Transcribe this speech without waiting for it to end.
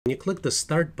When you click the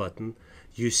Start button,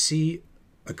 you see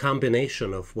a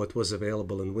combination of what was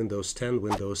available in Windows 10,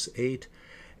 Windows 8,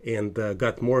 and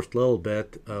got morphed a little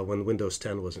bit when Windows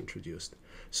 10 was introduced.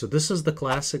 So this is the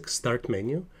classic Start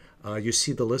menu. You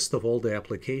see the list of all the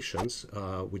applications,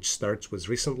 which starts with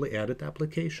recently added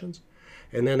applications.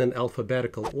 And then in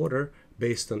alphabetical order,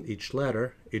 based on each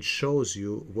letter, it shows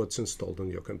you what's installed on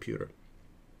your computer.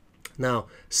 Now,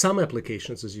 some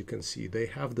applications, as you can see, they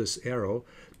have this arrow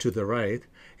to the right,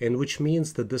 and which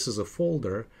means that this is a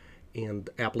folder, and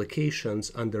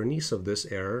applications underneath of this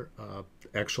arrow,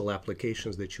 actual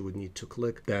applications that you would need to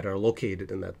click that are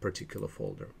located in that particular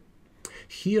folder.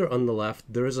 Here on the left,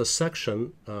 there is a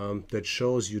section that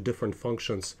shows you different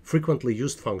functions, frequently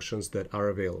used functions that are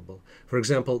available. For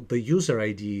example, the user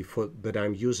ID that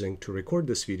I'm using to record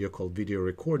this video, called Video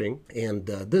Recording, and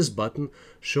this button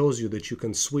shows you that you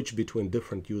can switch between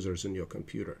different users in your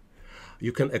computer.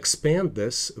 You can expand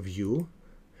this view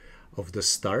of the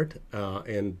Start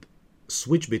and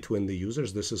switch between the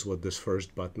users. This is what this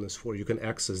first button is for. You can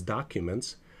access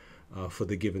documents for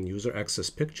the given user, access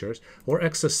pictures, or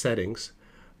access settings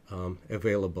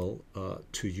available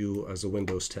to you as a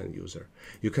Windows 10 user.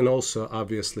 You can also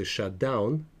obviously shut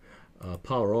down,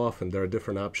 power off, and there are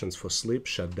different options for sleep,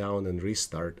 shut down, and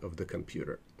restart of the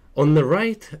computer. On the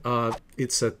right,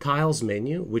 it's a tiles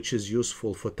menu, which is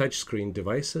useful for touchscreen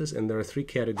devices, and there are three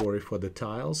categories for the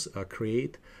tiles: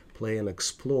 create, play, and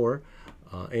explore.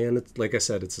 And it's, like I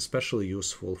said, it's especially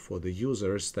useful for the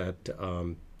users that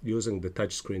using the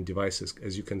touchscreen devices.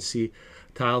 As you can see,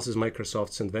 tiles is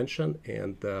Microsoft's invention,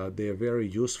 and they are very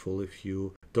useful if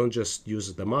you don't just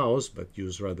use the mouse, but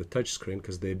use rather touchscreen,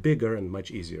 because they're bigger and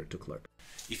much easier to click.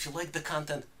 If you like the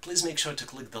content, please make sure to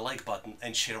click the like button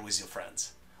and share with your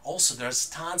friends. Also, there's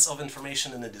tons of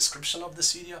information in the description of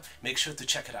this video. Make sure to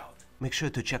check it out. Make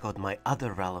sure to check out my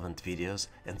other relevant videos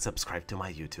and subscribe to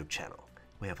my YouTube channel.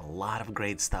 We have a lot of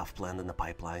great stuff planned in the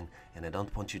pipeline, and I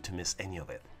don't want you to miss any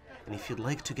of it. And if you'd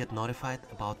like to get notified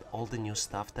about all the new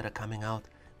stuff that are coming out,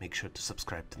 make sure to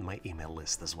subscribe to my email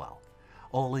list as well.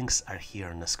 All links are here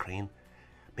on the screen.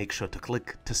 Make sure to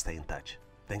click to stay in touch.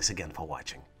 Thanks again for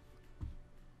watching.